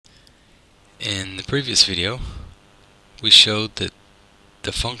In the previous video, we showed that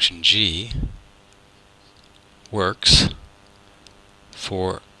the function g works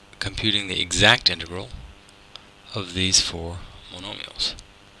for computing the exact integral of these four monomials.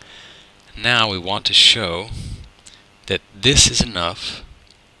 Now we want to show that this is enough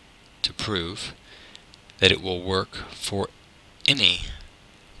to prove that it will work for any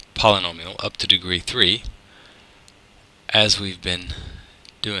polynomial up to degree 3, as we've been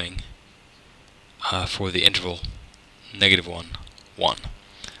doing for the interval -1, 1.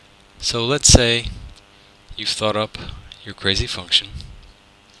 So let's say you've thought up your crazy function,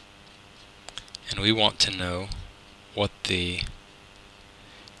 and we want to know what the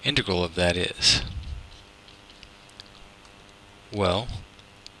integral of that is. Well,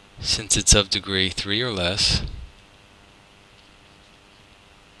 since it's of degree 3 or less,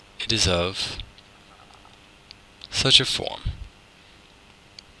 it is of such a form.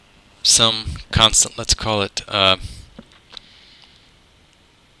 Some constant, let's call it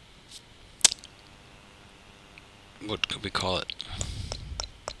what could we call it?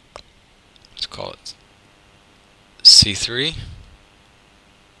 Let's call it C3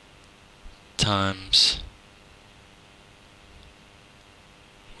 times,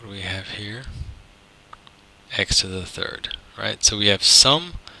 what do we have here? X to the third, right? So we have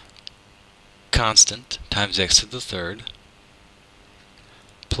some constant times x to the third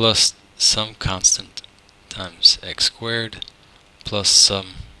plus some constant times x squared plus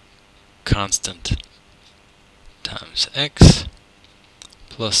some constant times x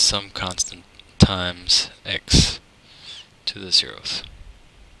plus some constant times x to the zeroth,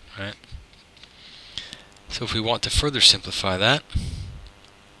 right? So if we want to further simplify that,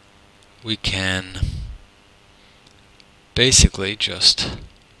 we can basically just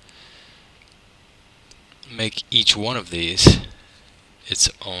make each one of these its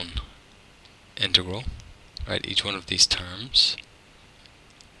own integral, right? Each one of these terms,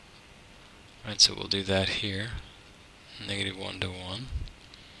 right? So we'll do that here, -1 to 1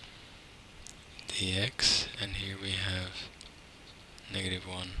 dx, and here we have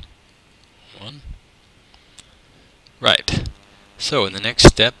 -1, 1. Right. So in the next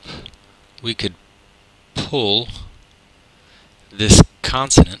step, we could pull this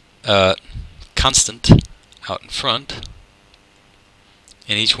constant out in front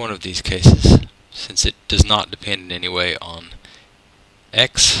in each one of these cases, since it does not depend in any way on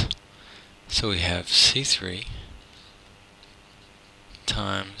x. So we have C3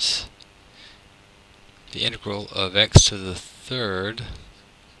 times the integral of x to the third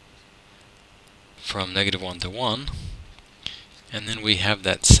from -1 to 1, and then we have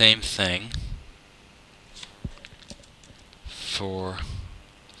that same thing for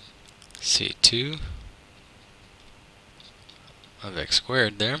C2 of x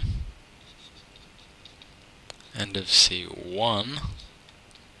squared there, and of C1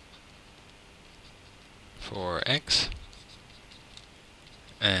 for x,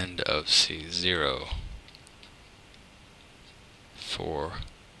 and of C0 for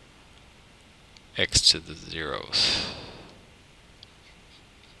x to the zeroth.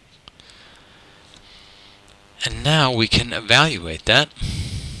 And now we can evaluate that.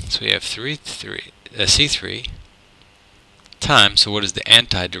 So we have C3 times, so what is the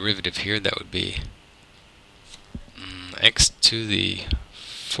antiderivative here? That would be x to the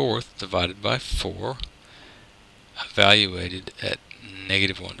fourth divided by 4, evaluated at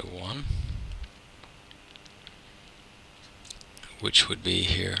 -1 to 1, which would be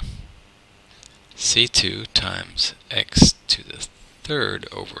here C2 times x to the third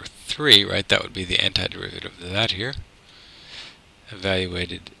over 3, right? That would be the antiderivative of that here,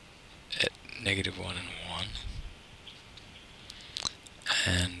 evaluated at -1 and 1.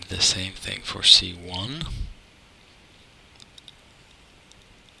 And the same thing for C1,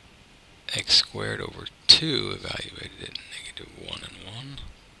 x squared over 2, evaluated at -1 and 1.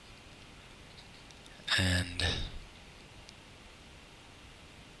 And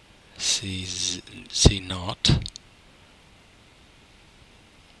C0,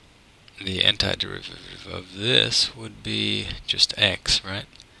 the antiderivative of this would be just x, right?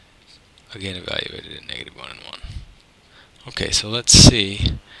 Again, evaluated at -1 and 1. Okay, so let's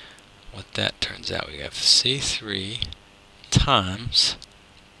see what that turns out. We have C3 times,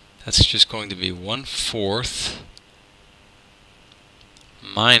 that's just going to be 1/4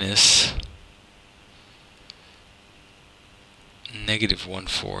 minus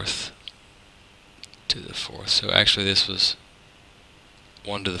 -1/4 to the fourth. So actually this was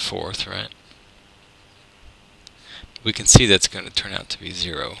 1 to the fourth, right? We can see that's going to turn out to be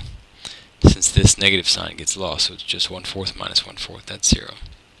 0, since this negative sign gets lost, so it's just 1/4 minus 1/4, that's 0.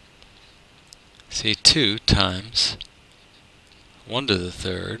 C2 times 1 to the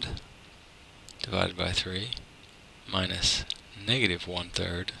third divided by 3 minus negative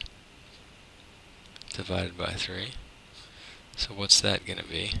 1/3 divided by 3. So what's that going to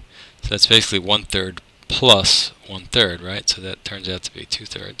be? So that's basically 1/3 plus 1/3, right? So that turns out to be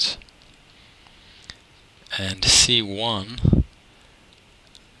 2/3. And C1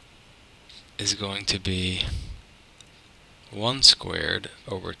 is going to be 1 squared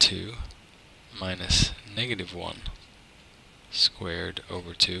over 2 minus negative 1 squared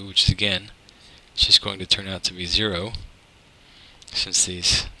over 2, which is again, it's just going to turn out to be 0 since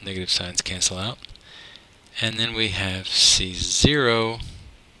these negative signs cancel out. And then we have C0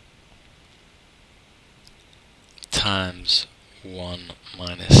 times 1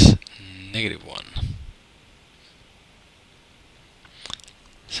 minus negative 1.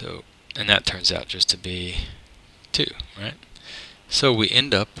 So, and that turns out just to be 2, right? So we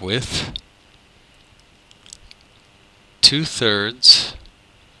end up with 2/3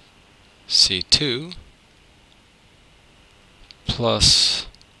 C2 plus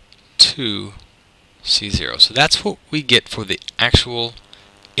 2 C0. So that's what we get for the actual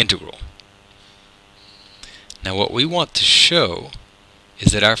integral. Now what we want to show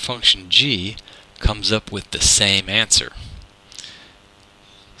is that our function g comes up with the same answer.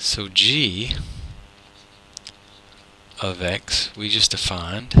 So g of x we just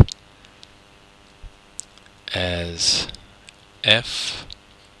defined as f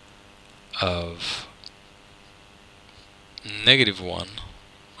of negative 1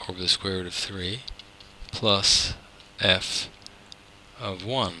 over the square root of 3 plus f of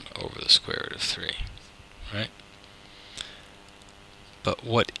 1 over the square root of 3, right? But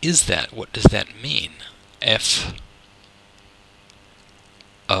what is that? What does that mean? F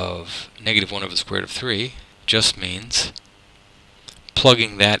of negative 1 over the square root of 3 just means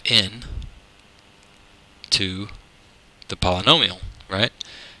plugging that in to the polynomial, right?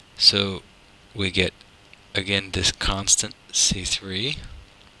 So we get, again, this constant C3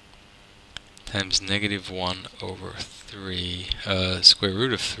 times negative 1 over 3, square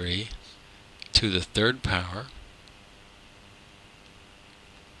root of 3 to the third power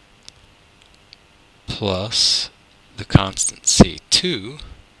plus the constant C2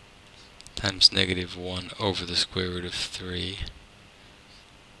 times negative 1 over the square root of 3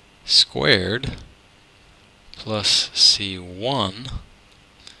 squared plus C1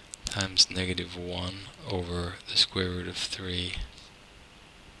 times negative 1 over the square root of 3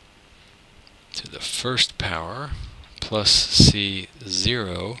 to the first power plus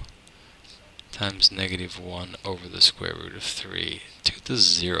C0 times negative 1 over the square root of 3 to the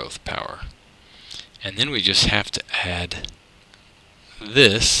 0th power. And then we just have to add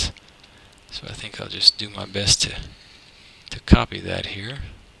this. So I think I'll just do my best to copy that here.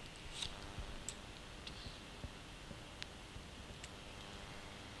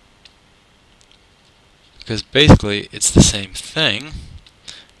 Because basically it's the same thing,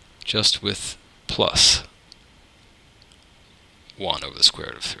 just with plus 1 over the square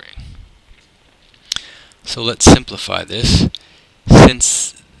root of 3. So let's simplify this.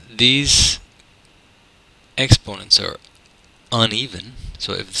 Since these exponents are uneven,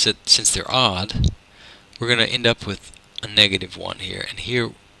 so since they're odd, we're going to end up with a negative 1 here, and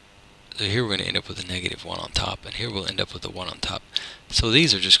here we're going to end up with a negative 1 on top, and here we'll end up with a 1 on top. So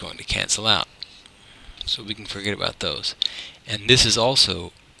these are just going to cancel out. So we can forget about those. And this is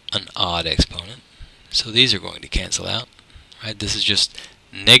also an odd exponent, so these are going to cancel out. Right? This is just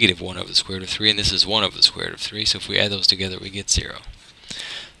negative 1 over the square root of 3, and this is 1 over the square root of 3, so if we add those together we get 0.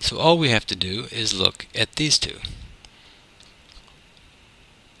 So all we have to do is look at these two.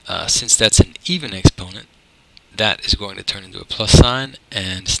 Since that's an even exponent, that is going to turn into a plus sign,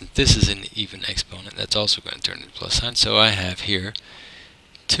 and since this is an even exponent, that's also going to turn into a plus sign. So I have here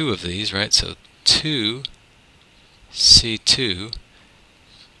two of these, right? So 2 C2,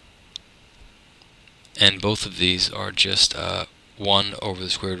 and both of these are just 1 over the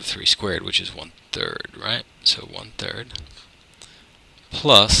square root of 3 squared, which is 1/3, right? So 1/3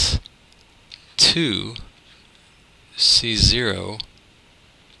 plus 2 C0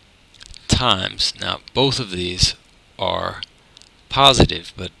 times, now both of these are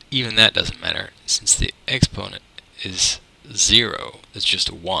positive, but even that doesn't matter since the exponent is 0, it's just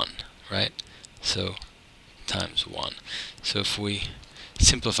a 1, right? So times 1. So if we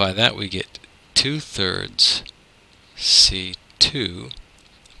simplify that, we get 2/3 C2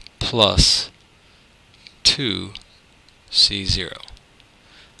 plus 2 C0.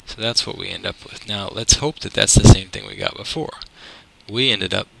 So that's what we end up with. Now let's hope that that's the same thing we got before. We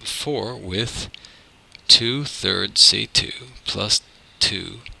ended up before with 2/3 C2 plus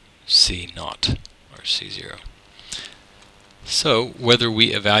 2 C0. or C0. So whether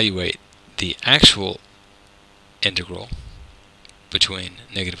we evaluate the actual integral between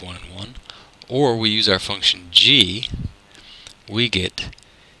 -1 and 1, or we use our function g, we get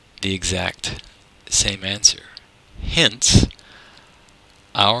the exact same answer. Hence,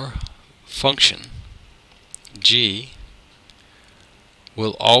 our function g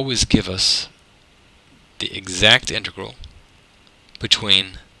will always give us the exact integral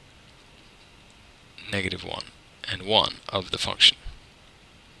between -1 and 1 of the function.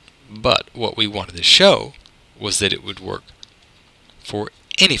 But what we wanted to show was that it would work for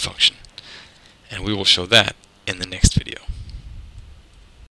any function, and we will show that in the next video.